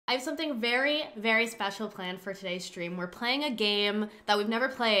I have something very, very special planned for today's stream. We're playing a game that we've never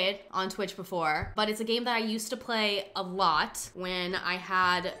played on Twitch before, but it's a game that I used to play a lot when I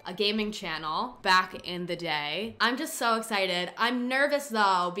had a gaming channel back in the day. I'm just so excited. I'm nervous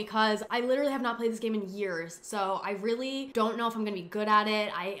though, because I literally have not played this game in years, so I really don't know if I'm gonna be good at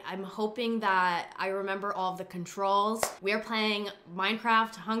it. I'm hoping that I remember all of the controls. We are playing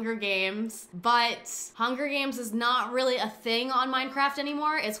Minecraft Hunger Games, but Hunger Games is not really a thing on Minecraft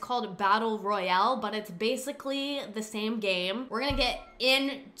anymore. It's called Battle Royale, but it's basically the same game. We're gonna get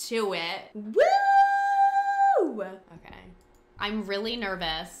into it. Woo! Okay. I'm really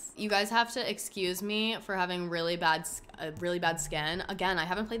nervous. You guys have to excuse me for having really bad skin. Again, I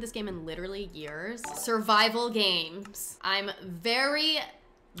haven't played this game in literally years. Survival games. I'm very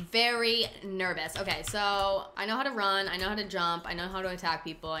nervous. Okay, so I know how to run, I know how to jump, I know how to attack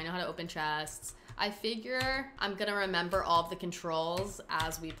people, I know how to open chests. I figure I'm gonna remember all of the controls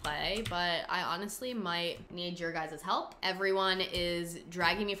as we play, but I honestly might need your guys' help. Everyone is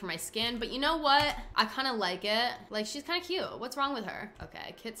dragging me for my skin, but you know what? I kind of like it. Like, she's kind of cute. What's wrong with her?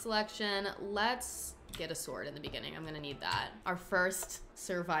 Okay, kit selection. Let's get a sword in the beginning. I'm gonna need that. Our first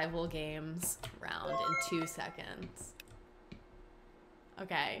survival games round in 2 seconds.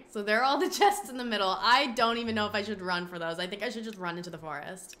 Okay, so there are all the chests in the middle. I don't even know if I should run for those. I think I should just run into the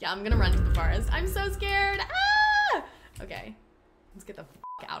forest. Yeah, I'm gonna run into the forest. I'm so scared. Ah! Okay, let's get the f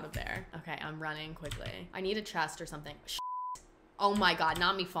out of there. Okay, I'm running quickly. I need a chest or something. Shit. Oh my God,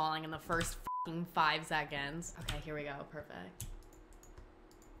 not me falling in the first f***ing 5 seconds. Okay, here we go, perfect.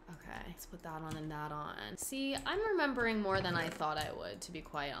 Okay, let's put that on and that on. See, I'm remembering more than I thought I would, to be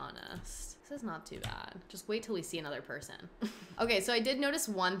quite honest. This is not too bad. Just wait till we see another person. Okay, so I did notice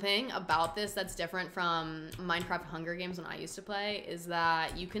one thing about this that's different from Minecraft Hunger Games when I used to play, is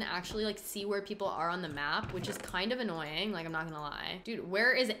that you can actually like see where people are on the map, which is kind of annoying, like I'm not gonna lie. Dude,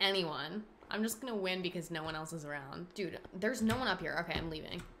 where is anyone? I'm just gonna win because no one else is around. Dude, there's no one up here. Okay, I'm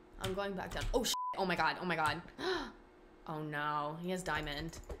leaving. I'm going back down. Oh shit, oh my God, oh my God. Oh no, he has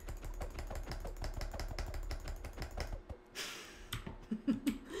diamond.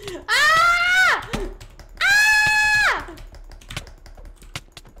 Ah! Ah!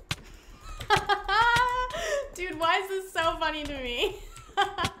 Dude, why is this so funny to me?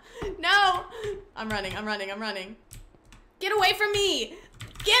 No! I'm running. Get away from me!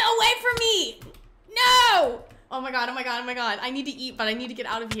 Get away from me! No! Oh my God, oh my God, oh my God. I need to eat, but I need to get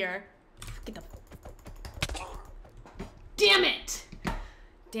out of here. Get the... Damn it!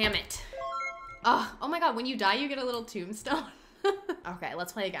 Damn it. Oh my God, when you die, you get a little tombstone. Okay,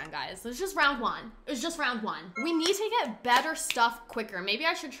 let's play again, guys. It's just round one. It's just round one. We need to get better stuff quicker. Maybe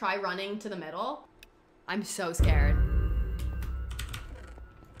I should try running to the middle. I'm so scared.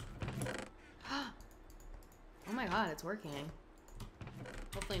 Oh my God, it's working.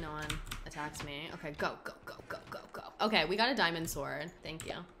 Hopefully no one attacks me. Okay, go, go, go, go, go, go. Okay, we got a diamond sword. Thank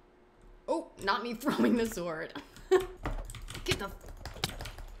you. Oh, not me throwing the sword. Get the...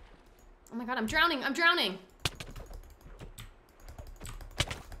 Oh my God, I'm drowning, I'm drowning.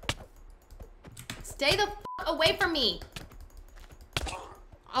 Stay the f away from me.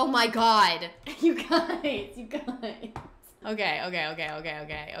 Oh my God. You guys, you guys. Okay.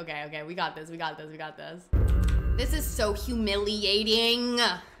 We got this. This is so humiliating.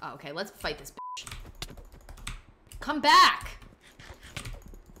 Oh, okay, let's fight this bitch. Come back.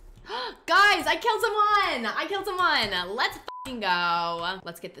 Guys, I killed someone. Let's fucking go.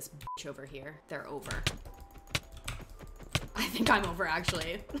 Let's get this bitch over here. They're over. I think I'm over,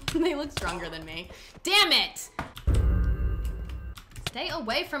 actually. They look stronger than me. Damn it! Stay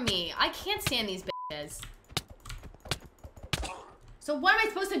away from me. I can't stand these bitches. So what am I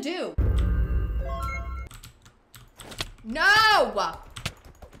supposed to do? No!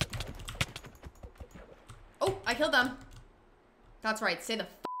 Oh, I killed them. That's right, stay the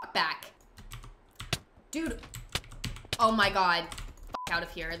f back. Dude. Oh my God. F out of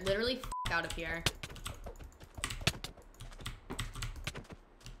here. Literally f out of here.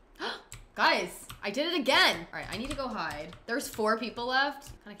 Guys, I did it again. All right, I need to go hide. There's 4 people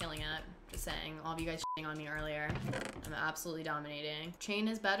left. Kind of killing it. Just saying, all of you guys shitting on me earlier. I'm absolutely dominating. Chain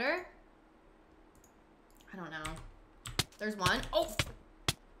is better? I don't know. There's one. Oh!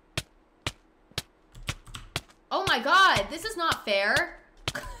 Oh my God, this is not fair.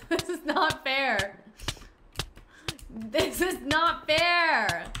 This is not fair. This is not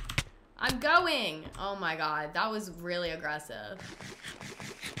fair. I'm going. Oh my God, that was really aggressive.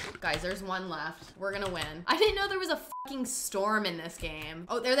 Guys, there's one left. We're gonna win. I didn't know there was a fucking storm in this game.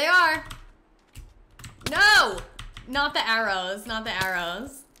 Oh, there they are. No! Not the arrows, not the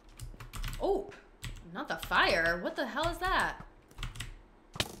arrows. Oh, not the fire. What the hell is that?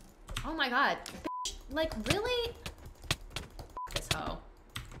 Oh my god. Bitch, like, really? This hoe.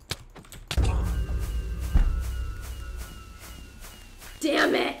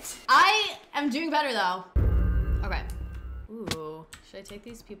 Damn it! I am doing better though. Okay. Ooh, should I take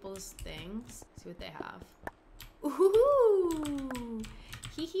these people's things? See what they have. Ooh,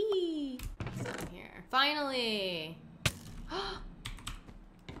 hee hee. What's down here? Finally.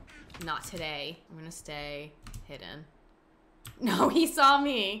 Not today. I'm gonna stay hidden. No, he saw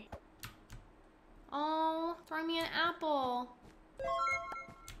me. Oh, throw me an apple.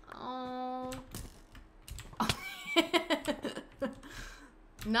 Oh.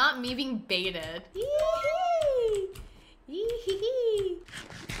 Not me being baited. Yee-hee. Yee-hee-hee.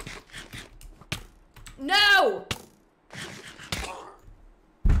 No!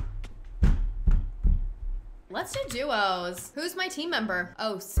 Let's do duos. Who's my team member?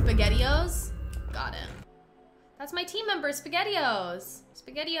 Oh, SpaghettiOs? Got it. That's my team member, SpaghettiOs.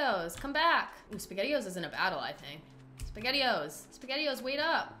 SpaghettiOs, come back. Ooh, SpaghettiOs is in a battle, I think. SpaghettiOs. SpaghettiOs, wait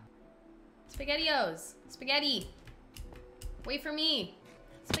up. SpaghettiOs. Spaghetti. Wait for me.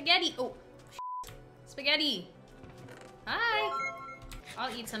 Spaghetti. Oh, shit. Spaghetti. Hi.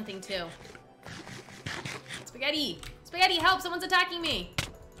 I'll eat something too. Spaghetti. Spaghetti, help. Someone's attacking me.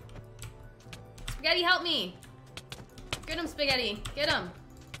 Spaghetti, help me. Get him, Spaghetti. Get him.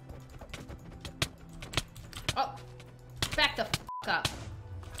 Oh. Back the f up.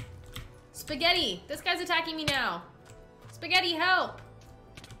 Spaghetti. This guy's attacking me now. Spaghetti, help.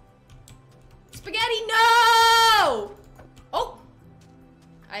 Spaghetti, no! Oh.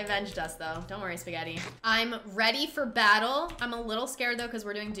 I avenged us though. Don't worry, Spaghetti. I'm ready for battle. I'm a little scared though because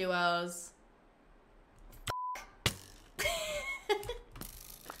we're doing duos.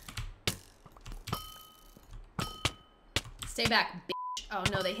 Stay back, bitch. Oh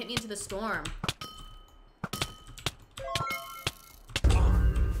no, they hit me into the storm.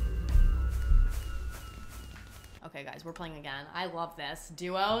 Okay guys, we're playing again. I love this.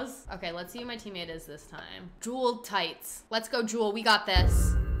 Duos. Okay, let's see who my teammate is this time. Jewel Tights. Let's go, Jewel. We got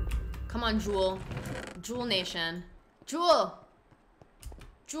this. Come on, Jewel. Jewel Nation. Jewel.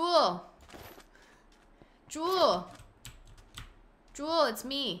 Jewel. Jewel. Jewel, it's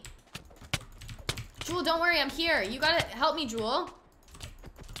me. Jewel, don't worry, I'm here. You gotta help me, Jewel.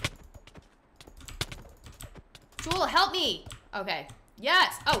 Jewel, help me. Okay.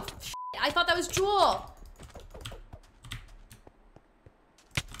 Yes. Oh, shit. I thought that was Jewel.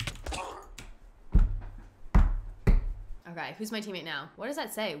 Okay, who's my teammate now? What does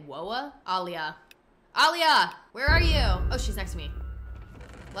that say? Woa? Alia. Alia, where are you? Oh, she's next to me.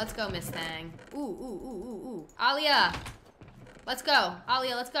 Let's go, Miss Thang. Ooh, ooh, ooh, ooh, ooh. Alia. Let's go.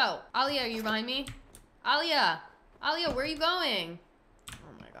 Alia, let's go. Alia, are you behind me? Alia. Alia, where are you going?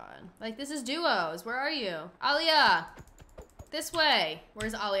 Oh my god. Like, this is duos. Where are you? Alia. This way.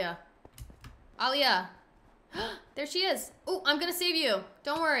 Where's Alia? Alia. There she is. Oh, I'm gonna save you.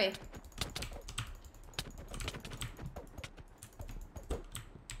 Don't worry.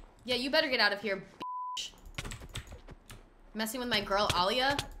 Yeah, you better get out of here, bitch. Messing with my girl,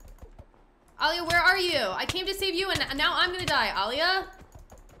 Alia? Alia, where are you? I came to save you and now I'm gonna die. Alia?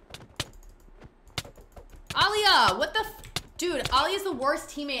 Alia, what the f— Dude, Alia's the worst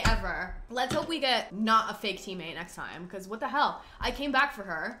teammate ever. Let's hope we get not a fake teammate next time, because what the hell? I came back for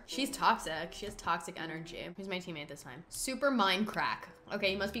her. She's toxic. She has toxic energy. Who's my teammate this time? Super Mind Crack.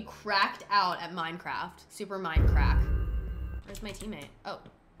 Okay, you must be cracked out at Minecraft. Super Mind Crack. Where's my teammate? Oh.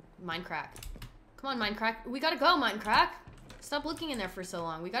 Minecraft. Come on, Minecraft. We gotta go, Minecraft. Stop looking in there for so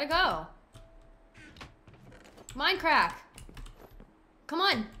long. We gotta go. Minecraft. Come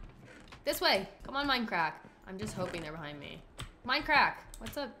on. This way. Come on, Minecraft. I'm just hoping they're behind me. Minecraft.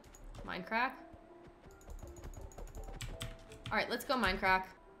 What's up, Minecraft? All right, let's go, Minecraft.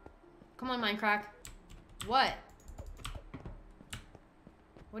 Come on, Minecraft. What?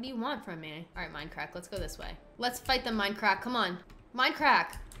 What do you want from me? All right, Minecraft. Let's go this way. Let's fight them, Minecraft. Come on.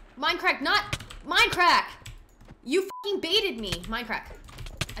 Minecraft. Minecraft, not Minecraft. You fucking baited me. Minecraft.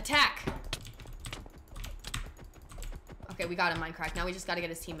 Attack. Okay, we got him, Minecraft. Now we just gotta get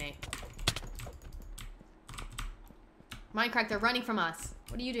his teammate. Minecraft, they're running from us.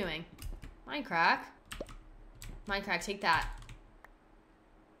 What are you doing? Minecraft. Minecraft, take that.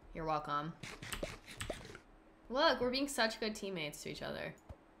 You're welcome. Look, we're being such good teammates to each other.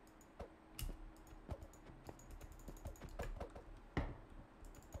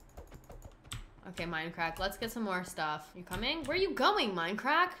 Okay, Minecraft, let's get some more stuff. You coming? Where are you going,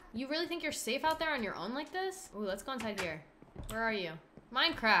 Minecraft? You really think you're safe out there on your own like this? Ooh, let's go inside here. Where are you?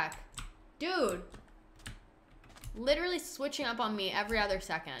 Minecraft. Dude. Literally switching up on me every other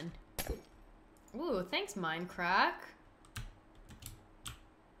second. Ooh, thanks, Minecraft.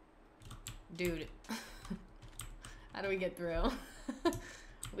 Dude. How do we get through?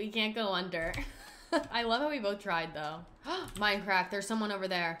 We can't go under. I love how we both tried though. Minecraft, there's someone over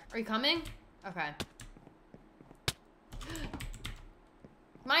there. Are you coming? Okay.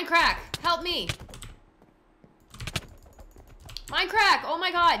 Minecraft, help me. Minecraft, oh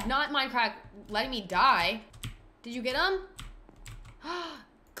my God, not Minecraft letting me die. Did you get him?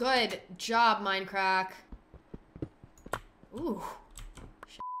 Good job, Minecraft. Ooh.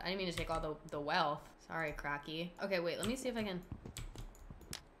 Shit. I didn't mean to take all the wealth. Sorry, Cracky. Okay, wait, let me see if I can.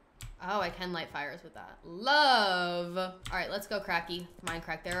 Oh, I can light fires with that. Love. All right, let's go, Cracky.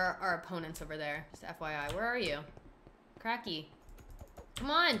 Minecraft, there are our opponents over there. Just FYI, where are you? Cracky. Come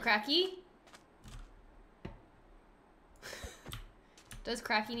on, Cracky. Does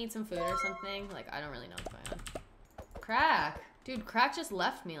Cracky need some food or something? Like, I don't really know what's going on. Crack. Dude, Crack just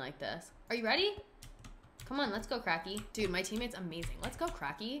left me like this. Are you ready? Come on, let's go, Cracky. Dude, my teammate's amazing. Let's go,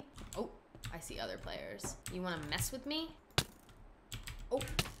 Cracky. Oh, I see other players. You wanna mess with me? Oh.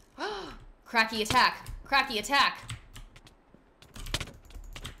 Cracky attack. Cracky attack.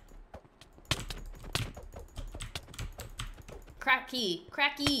 Cracky.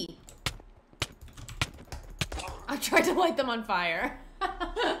 Cracky. I tried to light them on fire.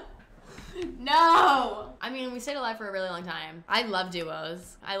 No! I mean, we stayed alive for a really long time. I love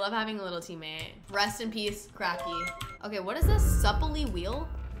duos. I love having a little teammate. Rest in peace, Cracky. Okay, what is this? Supplely wheel?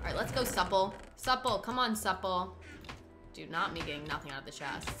 All right, let's go Supple. Supple, come on, Supple. Dude, not me getting nothing out of the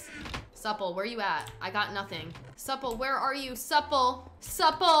chests. Supple, where you at? I got nothing. Supple, where are you? Supple,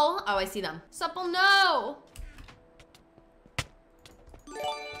 Supple. Oh, I see them. Supple, no!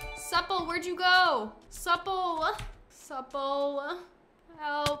 Supple, where'd you go? Supple, Supple,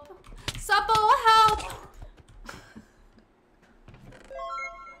 help. Supple, help!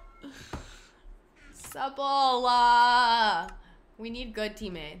 Supple, we need good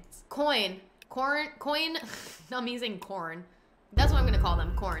teammates. Coin, corn, coin, I'm using corn. That's what I'm gonna call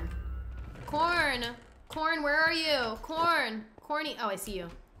them, corn. Corn, corn, where are you? Corn, corny, oh, I see you.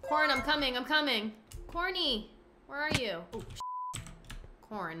 Corn, I'm coming, I'm coming. Corny, where are you? Oh,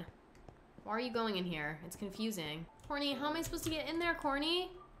 Corn, why are you going in here? It's confusing. Corny, how am I supposed to get in there,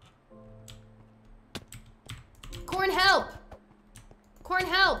 Corny? Corn, help! Corn,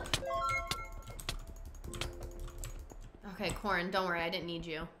 help! Okay, Corn, don't worry, I didn't need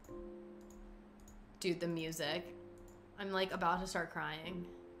you. Dude, the music. I'm like about to start crying.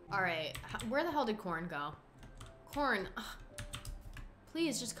 All right, where the hell did Corn go? Corn, ugh.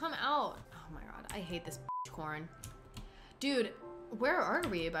 Please just come out. Oh my God, I hate this Corn. Dude, where are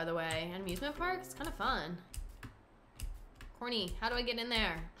we, by the way? An amusement park? It's kind of fun. Corny, how do I get in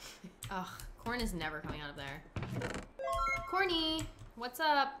there? Ugh, Corn is never coming out of there. Corny, what's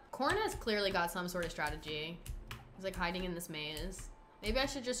up? Corn has clearly got some sort of strategy. He's like hiding in this maze. Maybe I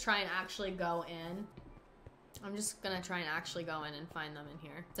should just try and actually go in. I'm just gonna try and actually go in and find them in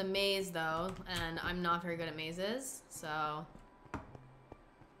here. It's a maze though, and I'm not very good at mazes, so.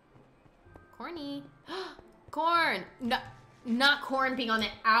 Corny. Corn, no, not Corn being on the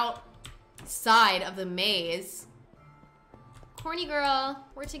outside of the maze. Corny girl,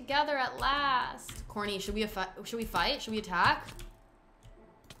 we're together at last. Corny, should we fight? Should we attack?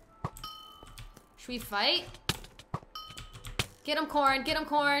 Should we fight? Get him, Corn, get him,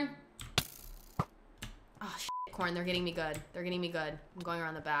 Corn. Oh, shit, Corn, they're getting me good. They're getting me good. I'm going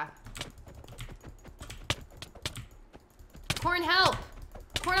around the back. Corn, help!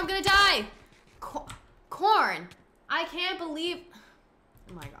 Corn, I'm gonna die! Corn, I can't believe,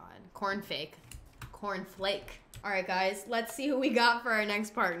 oh my God. Corn fake, Corn flake. All right, guys, let's see who we got for our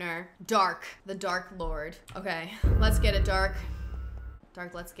next partner. Dark, the Dark Lord. Okay, let's get it, Dark.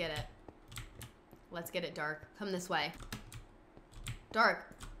 Dark, let's get it. Let's get it, Dark. Come this way.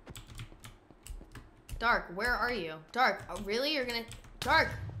 Dark. Dark, where are you? Dark, oh, really? You're gonna, Dark.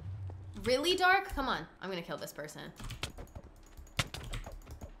 Really, Dark? Come on, I'm gonna kill this person.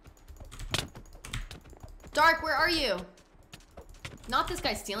 Dark, where are you? Not this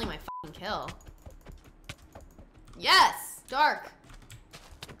guy stealing my fucking kill. Yes! Dark!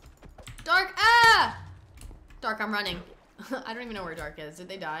 Dark! Ah! Dark, I'm running. I don't even know where Dark is. Did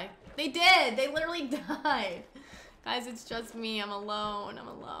they die? They did! They literally died. Guys, it's just me. I'm alone. I'm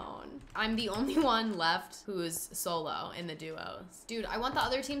alone. I'm the only one left who's solo in the duos. Dude, I want the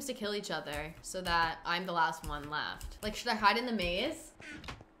other teams to kill each other so that I'm the last one left. Like, should I hide in the maze?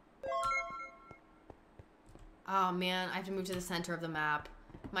 Oh man, I have to move to the center of the map.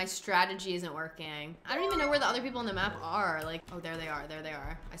 My strategy isn't working. I don't even know where the other people on the map are. Like, oh, there they are, there they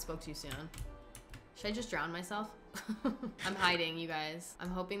are. I spoke too soon. Should I just drown myself? I'm hiding, you guys. I'm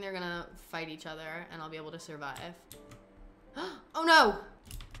hoping they're gonna fight each other and I'll be able to survive. Oh no!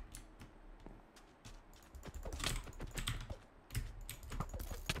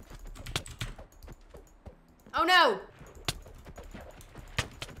 Oh no!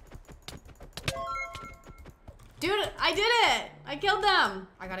 Dude, I did it! I killed them!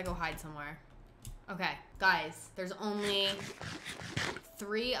 I gotta go hide somewhere. Okay, guys, there's only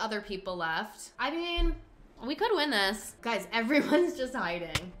 3 other people left. I mean, we could win this. Guys, everyone's just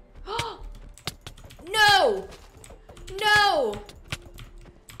hiding. No! No!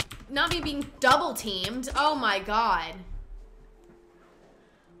 Not me being double teamed. Oh my God.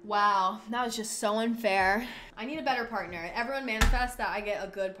 Wow, that was just so unfair. I need a better partner. Everyone manifest that I get a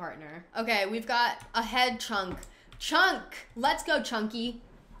good partner. Okay, we've got a head chunk. Chunk! Let's go, Chunky.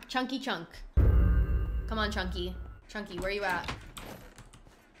 Chunky chunk. Come on, Chunky. Chunky, where you at?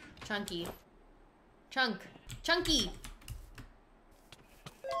 Chunky. Chunk. Chunky!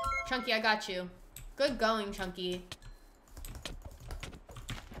 Chunky, I got you. Good going, Chunky.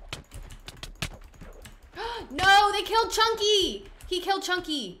 No, they killed Chunky! He killed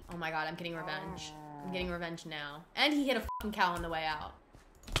Chunky. Oh my God, I'm getting revenge. I'm getting revenge now. And he hit a fucking cow on the way out.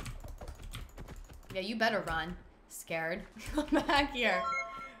 Yeah, you better run. Scared. Come back here.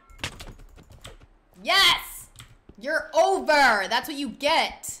 Yes! You're over! That's what you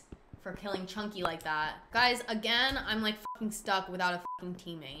get for killing Chunky like that. Guys, again, I'm like fucking stuck without a fucking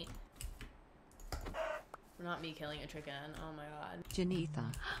teammate. Not me killing a chicken. Oh my God.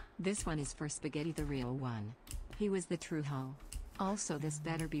 Janitha. This one is for Spaghetti, the real one. He was the true hoe. Also, this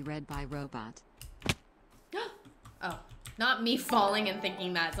better be read by Robot. Oh, not me falling and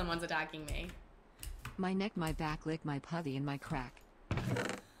thinking that someone's attacking me. My neck, my back, lick, my putty, and my crack.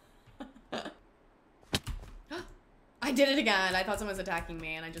 I did it again. I thought someone was attacking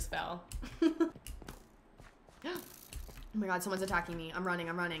me and I just fell. Oh my God, someone's attacking me. I'm running,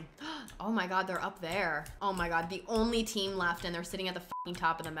 I'm running. Oh my God, they're up there. Oh my God, the only team left and they're sitting at the fucking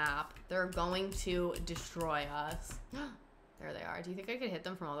top of the map. They're going to destroy us. There they are. Do you think I could hit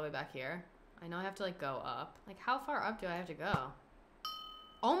them from all the way back here? I know I have to like go up. Like how far up do I have to go?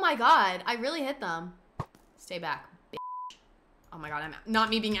 Oh my God, I really hit them. Stay back, bitch. Oh my God, I'm not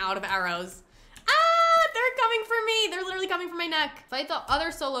me being out of arrows. Ah, they're coming for me. They're literally coming for my neck. Fight the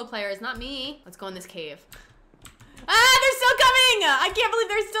other solo players, not me. Let's go in this cave. Ah, they're still coming! I can't believe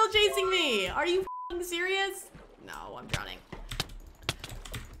they're still chasing me. Are you f***ing serious? No, I'm drowning.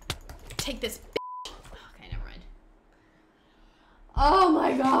 Take this, bitch. Okay, never mind. Oh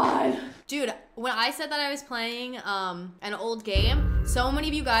my God. Dude, when I said that I was playing an old game, so many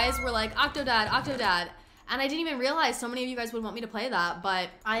of you guys were like, Octodad, Octodad. And I didn't even realize so many of you guys would want me to play that, but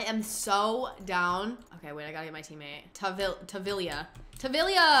I am so down. Okay, wait, I gotta get my teammate. Tavalia.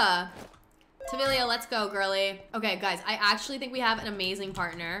 Tavalia! Tavalia, let's go, girly. Okay, guys, I actually think we have an amazing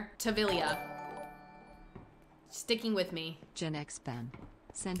partner. Tavalia. Sticking with me. jennxpenn.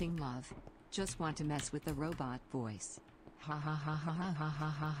 Sending love. Just want to mess with the robot voice. Ha ha ha ha ha ha ha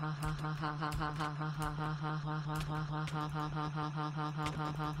ha ha ha ha ha ha ha ha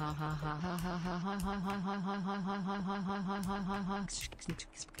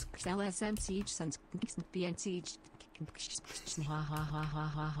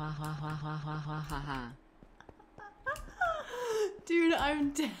ha. Dude,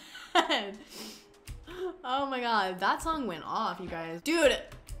 I'm dead. Oh my God, that song went off, you guys. Dude,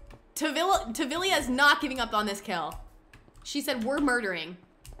 Tavalia is not giving up on this kill. She said, we're murdering.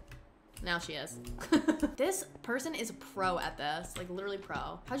 Now she is. This person is a pro at this, like literally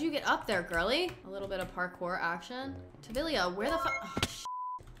pro. How'd you get up there, girly? A little bit of parkour action. Tavalia, where the fuck? Oh, shit.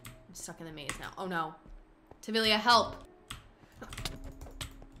 I'm stuck in the maze now. Oh no. Tavalia, help.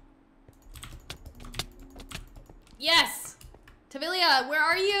 Yes. Tavalia, where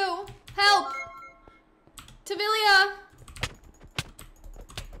are you? Help. Tavalia.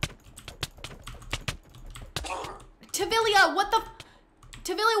 Tavalia, what the?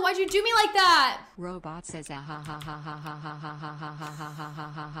 Tavalia, why'd you do me like that? Robot says ah ha ha ha ha ha ha ha ha ha ha ha ha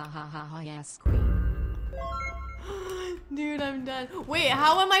ha ha ha ha yes, queen. Dude, I'm done. Wait,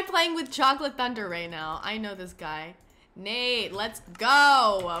 how am I playing with Chocolate Thunder right now? I know this guy. Nate, let's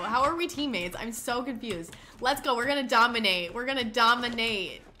go. How are we teammates? I'm so confused. Let's go. We're gonna dominate. We're gonna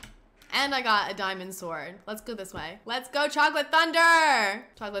dominate. And I got a diamond sword. Let's go this way. Let's go, Chocolate Thunder.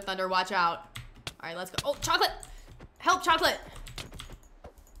 Chocolate Thunder, watch out. All right, let's go. Oh, Chocolate. Help, Chocolate.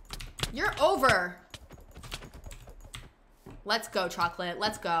 You're over. Let's go, Chocolate.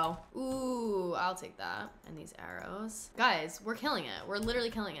 Let's go. Ooh, I'll take that. And these arrows. Guys, we're killing it. We're literally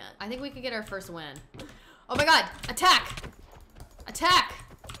killing it. I think we could get our first win. Oh my God, attack. Attack.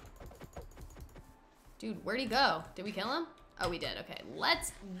 Dude, where'd he go? Did we kill him? Oh, we did. Okay,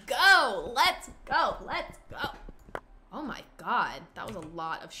 let's go. Let's go. Let's go. Oh my God, that was a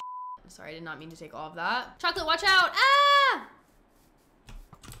lot of shit. Sorry, I did not mean to take all of that. Chocolate, watch out. Ah!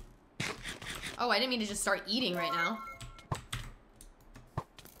 Oh, I didn't mean to just start eating right now.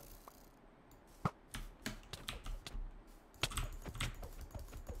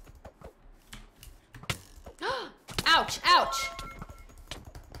 Ouch, ouch.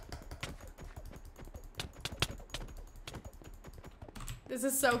 This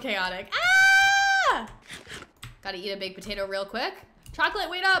is so chaotic. Ah! Gotta eat a baked potato real quick.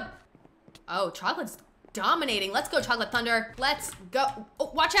 Chocolate, wait up. Oh, chocolate's dominating. Let's go, Chocolate Thunder. Let's go.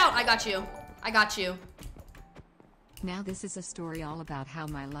 Oh, watch out. I got you. I got you. Now this is a story all about how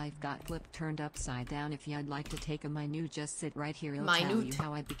my life got flipped turned upside down. If you'd like to take a minute, just sit right here. I'll tell you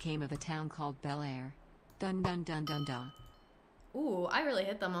how I became of a town called Bel Air. Dun dun dun dun dun. Ooh, I really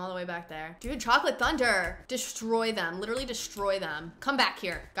hit them all the way back there. Dude, Chocolate Thunder. Destroy them. Literally destroy them. Come back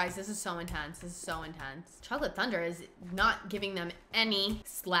here. Guys, this is so intense. This is so intense. Chocolate Thunder is not giving them any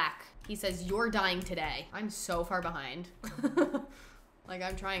slack. He says, you're dying today. I'm so far behind. Like,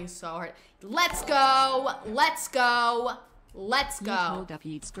 I'm trying so hard. Let's go. Let's go. Let's go. Hold up,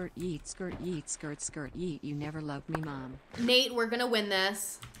 eat skirt, skirt, skirt, eat. You never loved me, Mom. Nate, we're gonna win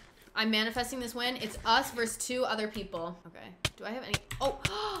this. I'm manifesting this win. It's us versus 2 other people. Okay. Do I have any? Oh.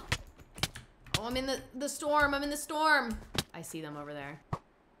 Oh, I'm in the storm. I'm in the storm. I see them over there.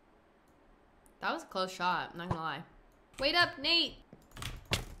 That was a close shot. I'm not gonna lie. Wait up, Nate.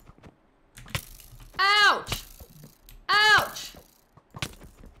 Ouch. Ouch.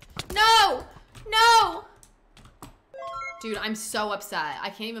 No. No. Dude, I'm so upset. I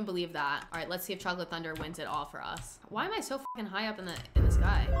can't even believe that. All right, let's see if Chocolate Thunder wins it all for us. Why am I so fucking high up in the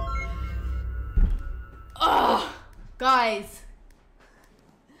sky? Ugh, guys.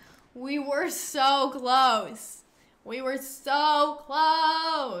 We were so close. We were so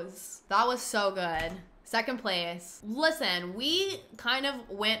close. That was so good. Second place. Listen, we kind of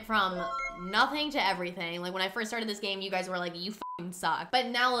went from nothing to everything. Like when I first started this game, you guys were like, you fucking suck. But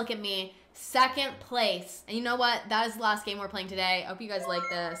now look at me, second place. And you know what? That is the last game we're playing today. I hope you guys like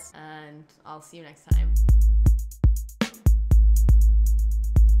this, and I'll see you next time.